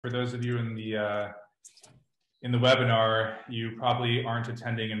For those of you in the webinar, you probably aren't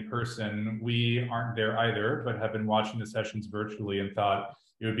attending in person. We aren't there either, but have been watching the sessions virtually and thought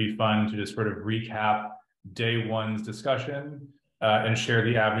it would be fun to just sort of recap day one's discussion and share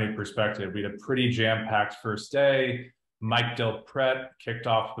the Avenue perspective. We had a pretty jam-packed first day. Mike Del Pret kicked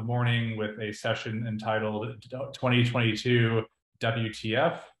off the morning with a session entitled 2022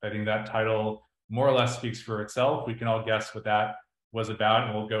 WTF. I think that title more or less speaks for itself. We can all guess what that was about,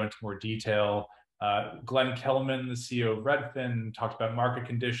 and we'll go into more detail. Glenn Kelman, the CEO of Redfin, talked about market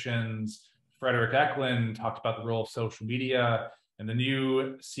conditions. Frederick Eklund talked about the role of social media, and the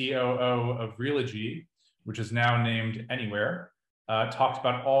new COO of Realogy, which is now named Anywhere, talked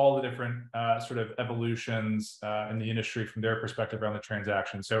about all the different sort of evolutions in the industry from their perspective around the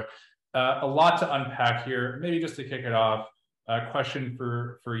transaction. So a lot to unpack here. Maybe just to kick it off, a question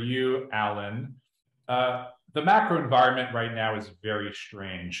for you, Alan. The macro environment right now is very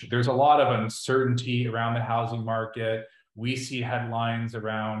strange. There's a lot of uncertainty around the housing market. We see headlines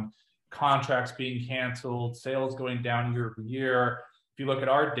around contracts being canceled, sales going down year over year. If you look at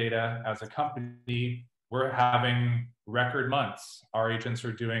our data as a company, we're having record months. Our agents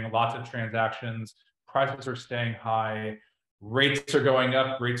are doing lots of transactions. Prices are staying high. Rates are going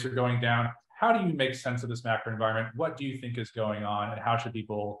up. Rates are going down. How do you make sense of this macro environment? What do you think is going on, and how should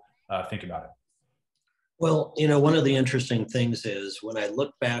people think about it? Well, you know, one of the interesting things is when I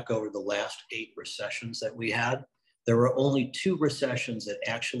look back over the last 8 recessions that we had, there were only 2 recessions that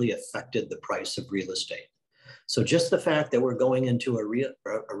actually affected the price of real estate. So just the fact that we're going into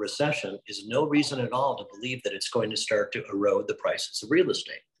a recession is no reason at all to believe that it's going to start to erode the prices of real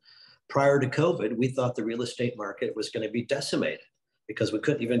estate. Prior to COVID, we thought the real estate market was going to be decimated because we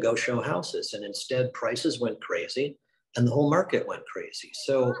couldn't even go show houses. And instead, prices went crazy and the whole market went crazy.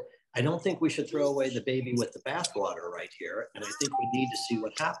 So I don't think we should throw away the baby with the bathwater right here. And I think we need to see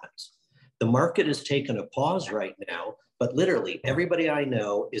what happens. The market has taken a pause right now, but literally everybody I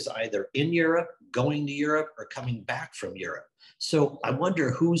know is either in Europe, going to Europe, or coming back from Europe. So I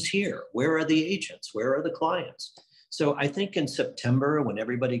wonder who's here? Where are the agents? Where are the clients? So I think in September, when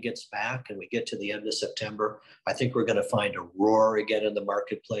everybody gets back and we get to the end of September, I think we're going to find a roar again in the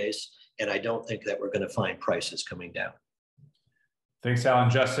marketplace. And I don't think that we're going to find prices coming down. Thanks, Alan.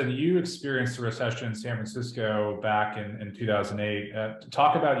 Justin, you experienced a recession in San Francisco back in 2008.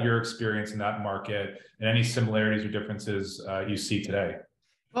 Talk about your experience in that market and any similarities or differences you see today.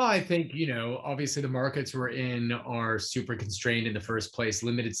 Well, I think, you know, obviously the markets we're in are super constrained in the first place,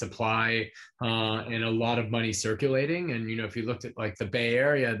 limited supply and a lot of money circulating. And, you know, if you looked at like the Bay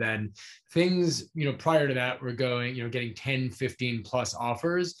Area, then things, you know, prior to that were going, you know, getting 10, 15 plus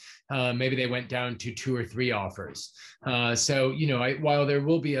offers. Maybe they went down to 2 or 3 offers. So, you know, while there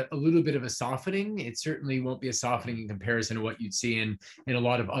will be a little bit of a softening, it certainly won't be a softening in comparison to what you'd see in a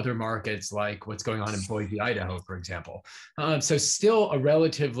lot of other markets, like what's going on in Boise, Idaho, for example. So still a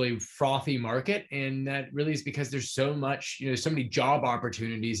relatively frothy market. And that really is because there's so much, you know, so many job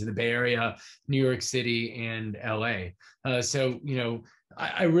opportunities in the Bay Area, New York City, and LA. So, you know,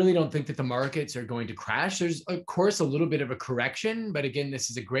 I really don't think that the markets are going to crash. There's, of course, a little bit of a correction, but again, this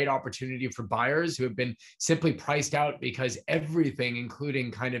is a great opportunity for buyers who have been simply priced out because everything, including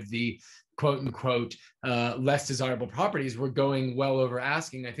kind of the quote unquote less desirable properties, were going well over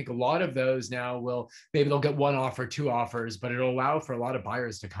asking. I think a lot of those now maybe they'll get 1 offer, 2 offers, but it'll allow for a lot of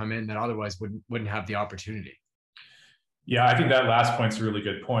buyers to come in that otherwise wouldn't have the opportunity. Yeah, I think that last point's a really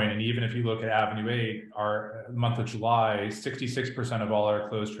good point. And even if you look at Avenue 8, our month of July, 66% of all our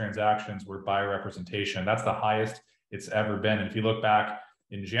closed transactions were buyer representation. That's the highest it's ever been. And if you look back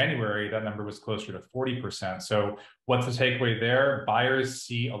in January, that number was closer to 40%. So what's the takeaway there? Buyers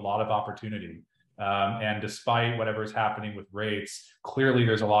see a lot of opportunity. And despite whatever is happening with rates, clearly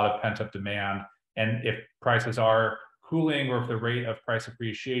there's a lot of pent-up demand. And if prices are cooling, or if the rate of price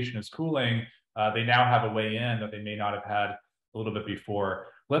appreciation is cooling, they now have a way in that they may not have had a little bit before.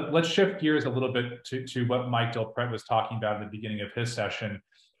 Let's shift gears a little bit to what Mike Del Pret was talking about in the beginning of his session,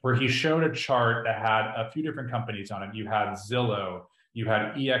 where he showed a chart that had a few different companies on it. You had Zillow, you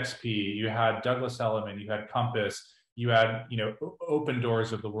had EXP, you had Douglas Elliman, you had Compass, you had, you know, Open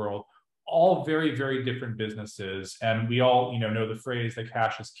Doors of the world, all very, very different businesses. And we all, you know the phrase that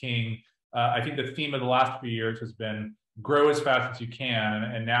cash is king. I think the theme of the last few years has been grow as fast as you can.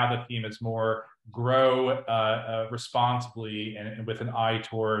 And now the theme is more grow responsibly and with an eye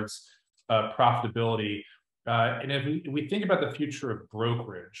towards profitability. And if we think about the future of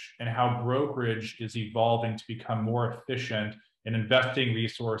brokerage and how brokerage is evolving to become more efficient in investing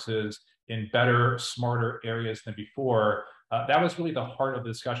resources in better, smarter areas than before, that was really the heart of the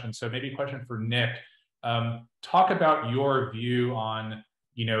discussion. So maybe a question for Nick. Talk about your view on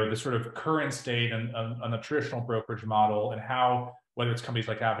the sort of current state and on the traditional brokerage model, and how whether it's companies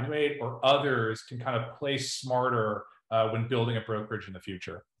like Avenue 8 or others can kind of play smarter when building a brokerage in the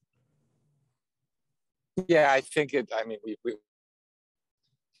future? Yeah, I think it. I mean, we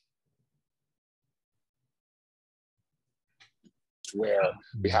where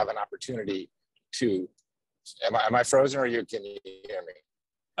we have an opportunity to. Am I frozen, or can you hear me?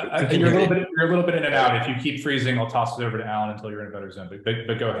 You're a little bit in and out. If you keep freezing, I'll toss it over to Alan until you're in a better zone.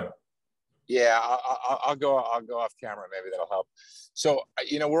 But go ahead. Yeah, I'll go off camera. Maybe that'll help. So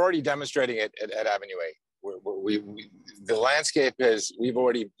we're already demonstrating it at Avenue 8. The landscape is, we've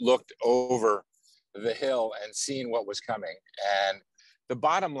already looked over the hill and seen what was coming. And the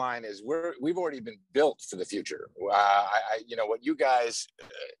bottom line is we've already been built for the future. What you guys,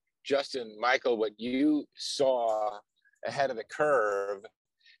 Justin, Michael, what you saw ahead of the curve,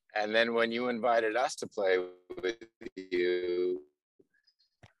 and then when you invited us to play with you,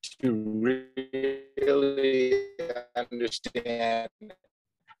 to really understand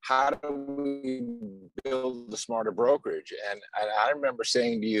how do we build a smarter brokerage. And I remember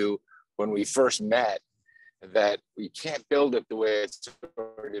saying to you when we first met that we can't build it the way it's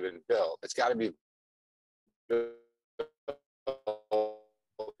already been built. It's got to be built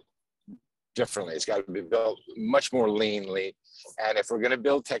differently. It's got to be built much more leanly. And if we're going to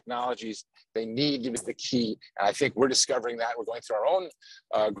build technologies, they need to be the key. And I think we're discovering that. We're going through our own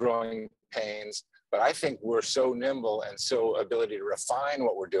growing pains, but I think we're so nimble and so ability to refine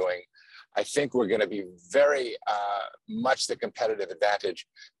what we're doing. I think we're going to be very much the competitive advantage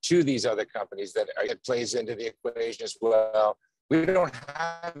to these other companies that it plays into the equation as well. We don't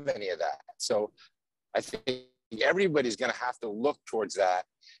have any of that. So I think everybody's going to have to look towards that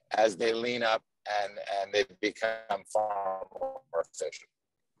as they lean up and they become far more efficient.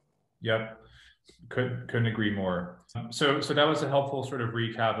 Yep. Couldn't agree more. So that was a helpful sort of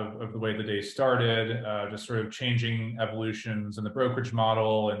recap of the way the day started, just sort of changing evolutions in the brokerage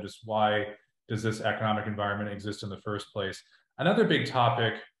model, and just why does this economic environment exist in the first place. Another big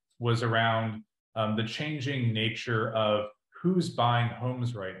topic was around the changing nature of who's buying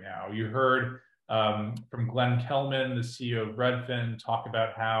homes right now. You heard from Glenn Kelman, the CEO of Redfin, talk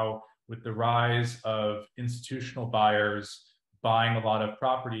about how with the rise of institutional buyers buying a lot of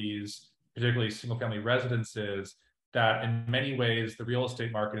properties, particularly single-family residences, that in many ways the real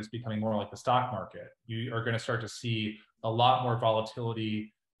estate market is becoming more like the stock market. You are going to start to see a lot more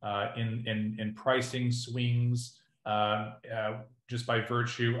volatility in pricing swings just by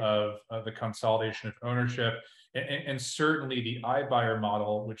virtue of the consolidation of ownership, and certainly the iBuyer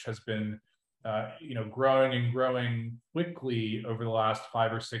model, which has been growing and growing quickly over the last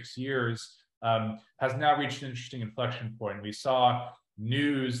 5 or 6 years, has now reached an interesting inflection point. We saw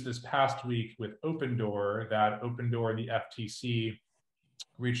news this past week with Opendoor that Opendoor and the FTC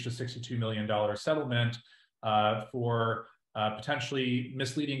reached a $62 million settlement for potentially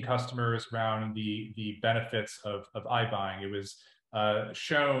misleading customers around the benefits of iBuying. It was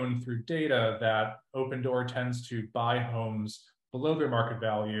shown through data that Opendoor tends to buy homes below their market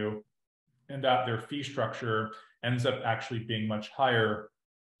value, and that their fee structure ends up actually being much higher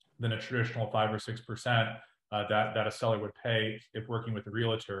than a traditional 5 or 6% that a seller would pay if working with a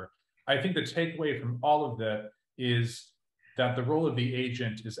realtor. I think the takeaway from all of that is that the role of the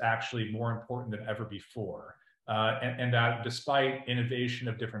agent is actually more important than ever before. And that despite innovation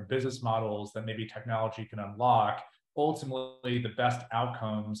of different business models that maybe technology can unlock, ultimately the best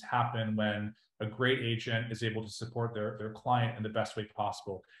outcomes happen when a great agent is able to support their client in the best way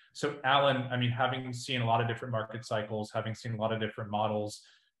possible. So Alan, I mean, having seen a lot of different market cycles, having seen a lot of different models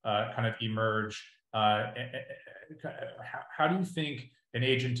kind of emerge, how do you think an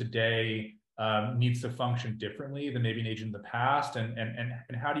agent today needs to function differently than maybe an agent in the past?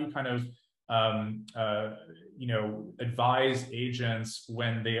 And how do you kind of advise agents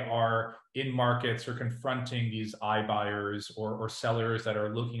when they are in markets or confronting these iBuyers or sellers that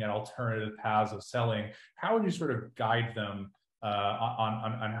are looking at alternative paths of selling? How would you sort of guide them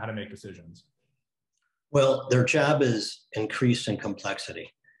on how to make decisions? Well, their job is increased in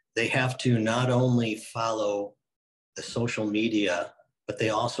complexity. They have to not only follow the social media, but they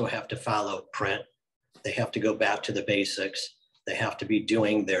also have to follow print. They have to go back to the basics. They have to be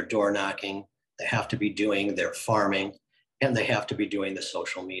doing their door knocking. They have to be doing their farming, and they have to be doing the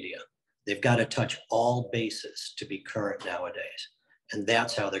social media. They've got to touch all bases to be current nowadays. And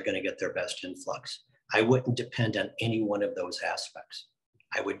that's how they're going to get their best influx. I wouldn't depend on any one of those aspects.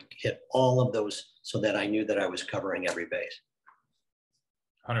 I would hit all of those so that I knew that I was covering every base.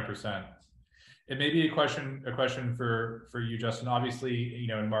 100%. It may be a question for you, Justin. Obviously,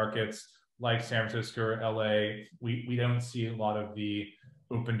 in markets like San Francisco or LA, we don't see a lot of the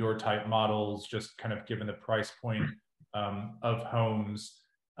open door type models, just kind of given the price point of homes.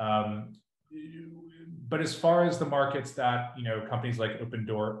 But as far as the markets that companies like Open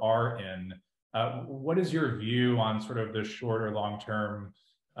Door are in, what is your view on sort of the short or long term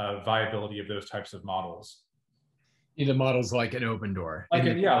viability of those types of models? The models like an Open Door, like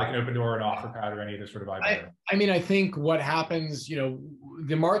an Open Door, an OfferPad, or any other sort of iBuyer. I mean, I think what happens,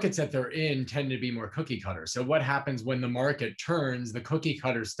 the markets that they're in tend to be more cookie cutter. So what happens when the market turns, the cookie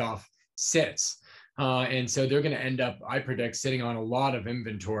cutter stuff sits. And so they're going to end up, I predict, sitting on a lot of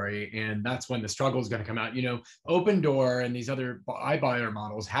inventory, and that's when the struggle is going to come out. Open Door and these other iBuyer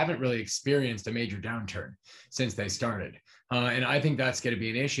models haven't really experienced a major downturn since they started. And I think that's going to be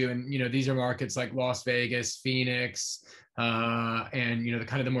an issue. And, these are markets like Las Vegas, Phoenix, and, the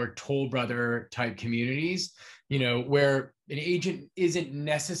kind of the more toll brother type communities, where an agent isn't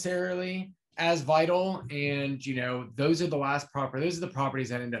necessarily as vital. And, those are the properties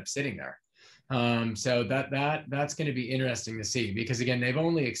that end up sitting there. So that's going to be interesting to see, because again, they've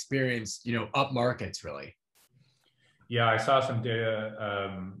only experienced, up markets really. Yeah, I saw some data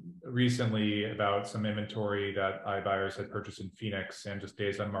recently about some inventory that iBuyers had purchased in Phoenix, and just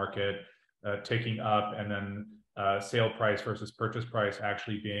days on market ticking up, and then sale price versus purchase price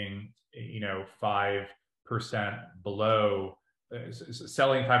actually being 5% below,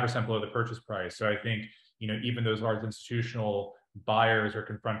 selling 5% below the purchase price. So I think even those large institutional buyers are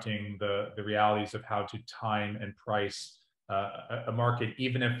confronting the realities of how to time and price a market,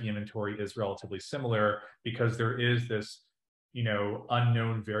 even if the inventory is relatively similar, because there is this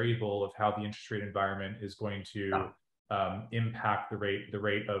unknown variable of how the interest rate environment is going to impact the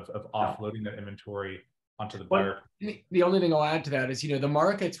rate of offloading that inventory onto the buyer. The only thing I'll add to that is, the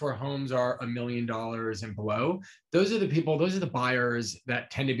markets where homes are $1 million and below, those are the buyers that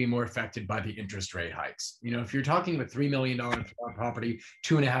tend to be more affected by the interest rate hikes. If you're talking with $3 million property,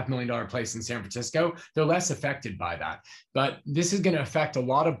 $2.5 million place in San Francisco, they're less affected by that. But this is going to affect a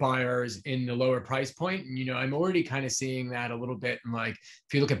lot of buyers in the lower price point. And, I'm already kind of seeing that a little bit. And like,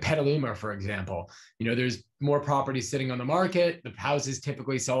 if you look at Petaluma, for example, there's more properties sitting on the market. The houses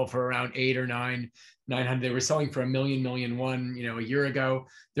typically sell for around 8 or 900. They were selling for $1 million, $1.1 million, a year ago.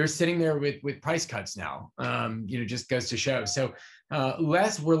 They're sitting there with price cuts now. Just goes to show. So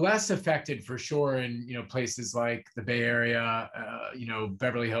we're less affected for sure in places like the Bay Area,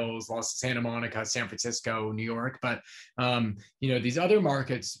 Beverly Hills, Santa Monica, San Francisco, New York. But these other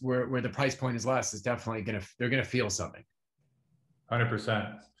markets where the price point is less is definitely they're gonna feel something.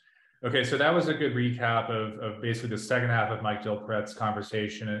 100%. Okay, so that was a good recap of basically the second half of Mike Dilprett's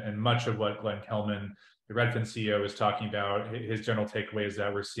conversation, and much of what Glenn Kelman, the Redfin CEO, is talking about. His general takeaway is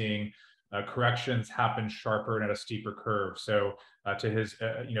that we're seeing corrections happen sharper and at a steeper curve. So to his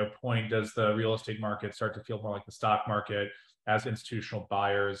point, does the real estate market start to feel more like the stock market as institutional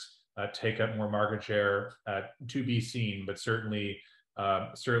buyers take up more market share? To be seen, but certainly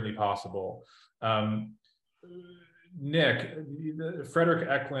possible. Nick, Frederick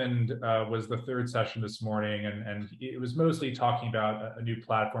Eklund was the third session this morning, and it was mostly talking about a new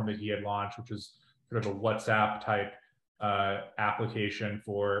platform that he had launched, which is sort of a WhatsApp type application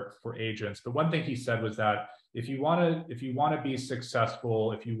for agents. But one thing he said was that if you want to be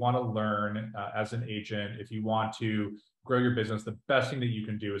successful, if you want to learn as an agent, if you want to grow your business, the best thing that you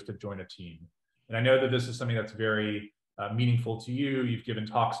can do is to join a team. And I know that this is something that's very meaningful to you. You've given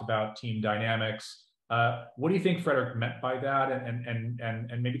talks about team dynamics. What do you think Frederick meant by that?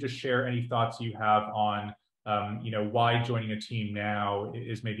 And maybe just share any thoughts you have on, why joining a team now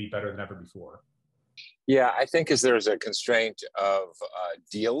is maybe better than ever before. Yeah, I think as there's a constraint of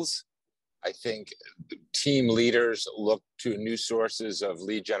deals, I think team leaders look to new sources of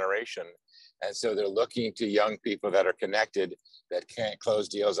lead generation. And so they're looking to young people that are connected, that can't close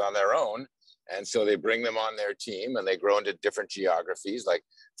deals on their own. And so they bring them on their team, and they grow into different geographies. Like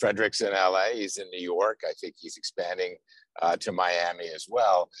Frederick's in LA, he's in New York. I think he's expanding to Miami as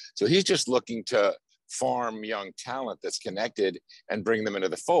well. So he's just looking to farm young talent that's connected and bring them into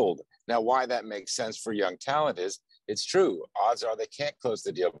the fold. Now, why that makes sense for young talent is, it's true. Odds are they can't close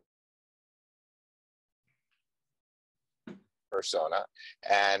the deal persona.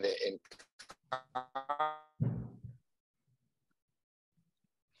 And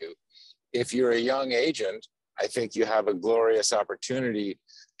if you're a young agent, I think you have a glorious opportunity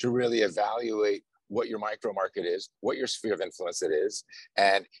to really evaluate what your micro market is, what your sphere of influence it is.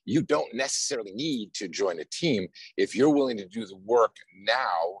 And you don't necessarily need to join a team if you're willing to do the work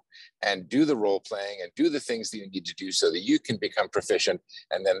now and do the role playing and do the things that you need to do so that you can become proficient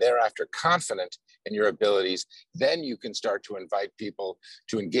and then thereafter confident in your abilities. Then you can start to invite people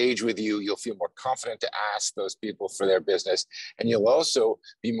to engage with you. You'll feel more confident to ask those people for their business. And you'll also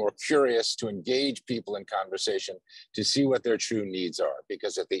be more curious to engage people in conversation to see what their true needs are.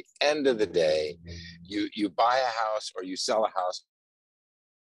 Because at the end of the day, you buy a house or you sell a house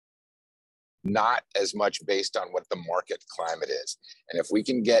not as much based on what the market climate is. And if we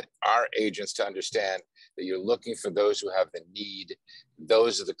can get our agents to understand that you're looking for those who have the need,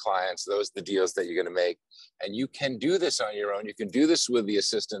 those are the clients, those are the deals that you're going to make. And you can do this on your own. You can do this with the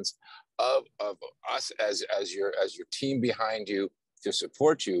assistance of us as your team behind you to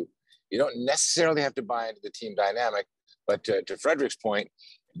support you. You don't necessarily have to buy into the team dynamic, but to Frederick's point,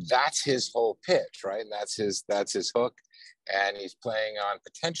 that's his whole pitch, right? And that's his hook. And he's playing on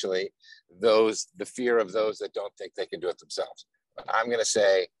potentially the fear of those that don't think they can do it themselves. But I'm going to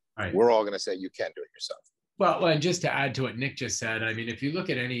say, right, we're all going to say you can do it yourself. Well, and just to add to what Nick just said, I mean, if you look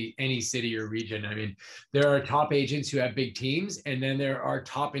at any city or region, I mean, there are top agents who have big teams, and then there are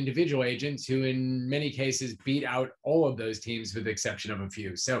top individual agents who, in many cases, beat out all of those teams with the exception of a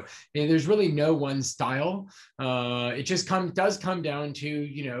few. So there's really no one style. It just does come down to,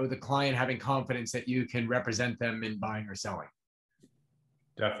 you know, the client having confidence that you can represent them in buying or selling.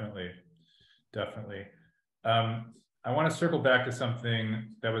 Definitely. I want to circle back to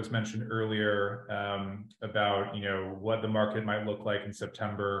something that was mentioned earlier about, you know, what the market might look like in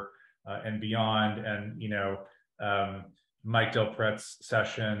September and beyond. And, you know, Mike Delpret's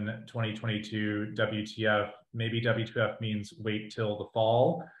session 2022 WTF, maybe WTF means wait till the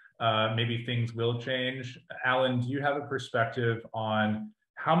fall. Maybe things will change. Alan, do you have a perspective on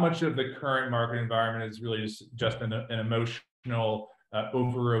how much of the current market environment is really just an emotional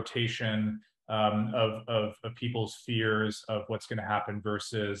over-rotation of people's fears of what's going to happen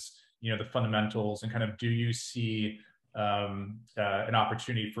versus, you know, the fundamentals, and kind of, do you see an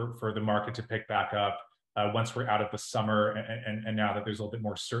opportunity for the market to pick back up once we're out of the summer and now that there's a little bit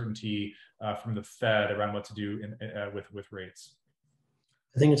more certainty from the Fed around what to do with rates?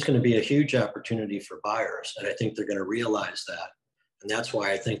 I think it's going to be a huge opportunity for buyers, and I think they're going to realize that. And that's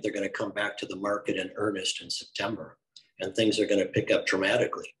why I think they're going to come back to the market in earnest in September, and things are going to pick up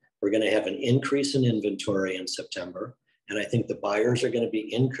dramatically. We're going to have an increase in inventory in September, and I think the buyers are going to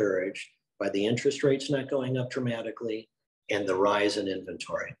be encouraged by the interest rates not going up dramatically and the rise in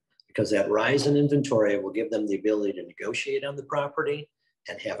inventory, because that rise in inventory will give them the ability to negotiate on the property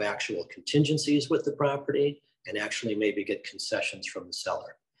and have actual contingencies with the property and actually maybe get concessions from the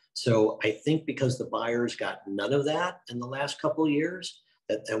seller. So I think because the buyers got none of that in the last couple of years,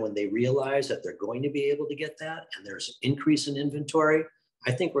 and when they realize that they're going to be able to get that and there's an increase in inventory,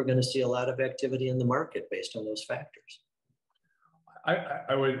 I think we're going to see a lot of activity in the market based on those factors.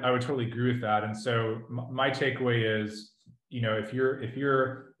 I would totally agree with that. And so my takeaway is, you know, if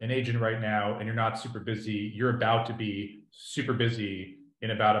you're an agent right now and you're not super busy, you're about to be super busy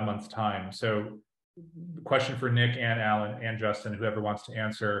in about a month's time. So the question for Nick and Alan and Justin, whoever wants to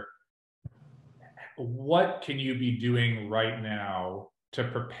answer, what can you be doing right now to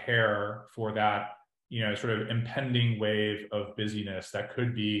prepare for that, you know, sort of impending wave of busyness that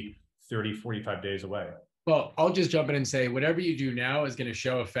could be 30, 45 days away? Well, I'll just jump in and say, whatever you do now is going to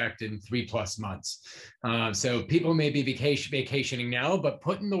show effect in 3+ months. So people may be vacationing now, but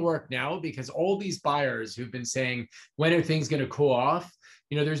put in the work now, because all these buyers who've been saying, when are things going to cool off?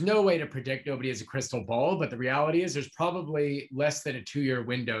 You know, there's no way to predict. Nobody has a crystal ball, but the reality is there's probably less than a 2-year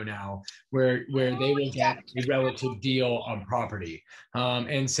window now where they will get a relative deal on property.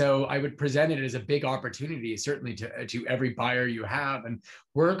 And so I would present it as a big opportunity, certainly to every buyer you have, and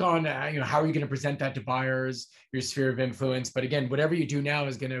work on, you know, how are you going to present that to buyers, your sphere of influence. But again, whatever you do now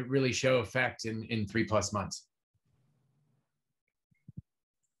is going to really show effect in 3+ months.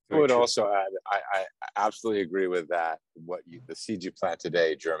 I would also add, I absolutely agree with that. The seeds you plant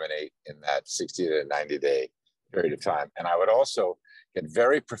today germinate in that 60 to 90 day period of time. And I would also get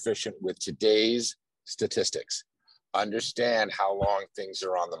very proficient with today's statistics. Understand how long things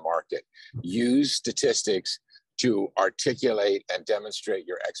are on the market. Use statistics to articulate and demonstrate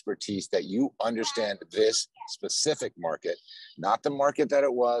your expertise, that you understand this specific market, not the market that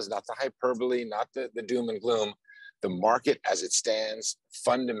it was, not the hyperbole, not the doom and gloom, the market as it stands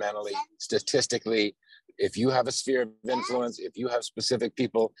fundamentally, statistically. If you have a sphere of influence, if you have specific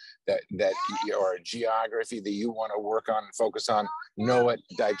people that or a geography that you want to work on and focus on, know it,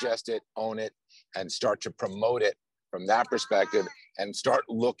 digest it, own it, and start to promote it from that perspective, and start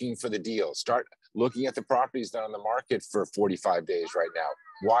looking for the deals. Start looking at the properties that are on the market for 45 days right now.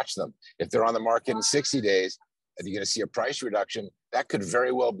 Watch them. If they're on the market in 60 days, and you're going to see a price reduction, that could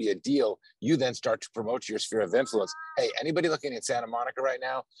very well be a deal. You then start to promote your sphere of influence. Hey, anybody looking at Santa Monica right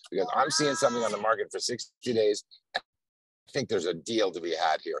now? Because I'm seeing something on the market for 60 days. I think there's a deal to be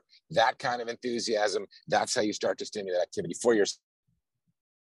had here. That kind of enthusiasm, that's how you start to stimulate activity for your.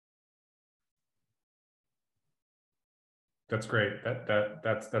 That's great.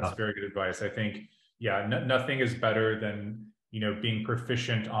 That's very good advice. I think, yeah, nothing is better than, being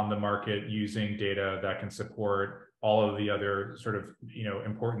proficient on the market, using data that can support all of the other sort of,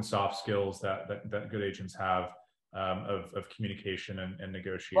 important soft skills that good agents have, of communication and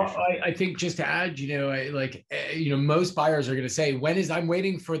negotiation. Well, I think just to add, most buyers are going to say, I'm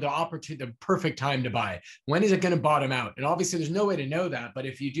waiting for the opportunity, the perfect time to buy. When is it going to bottom out? And obviously there's no way to know that, but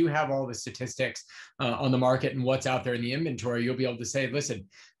if you do have all the statistics on the market and what's out there in the inventory, you'll be able to say, listen,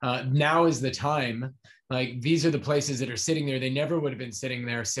 now is the time. Like, these are the places that are sitting there. They never would have been sitting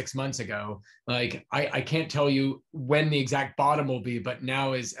there 6 months ago. Like, I can't tell you when the exact bottom will be, but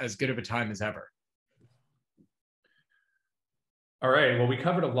now is as good of a time as ever. All right. Well, we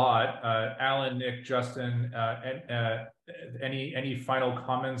covered a lot. Alan, Nick, Justin, any final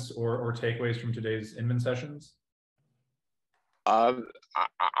comments or takeaways from today's Inman sessions? There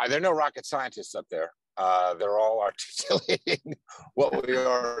are no rocket scientists up there. They're all articulating what we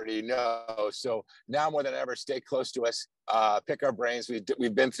already know. So now more than ever, stay close to us, pick our brains.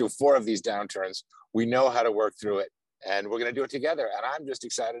 We've been through 4 of these downturns. We know how to work through it, and we're going to do it together. And I'm just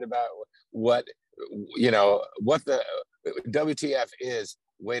excited about what the WTF is.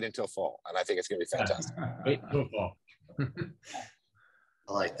 Wait until fall, and I think it's going to be fantastic. Wait until fall.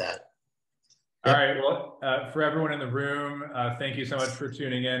 I like that. All right. Well, for everyone in the room, thank you so much for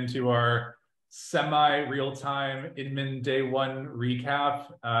tuning in to our semi-real-time Inman Day 1 recap.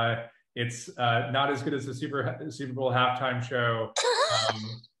 It's not as good as the Super Bowl halftime show,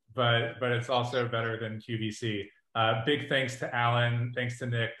 but it's also better than QVC. Big thanks to Alan, thanks to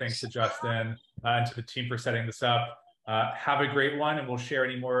Nick, thanks to Justin, and to the team for setting this up. Have a great one, and we'll share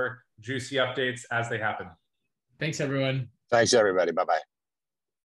any more juicy updates as they happen. Thanks, everyone. Thanks, everybody. Bye-bye.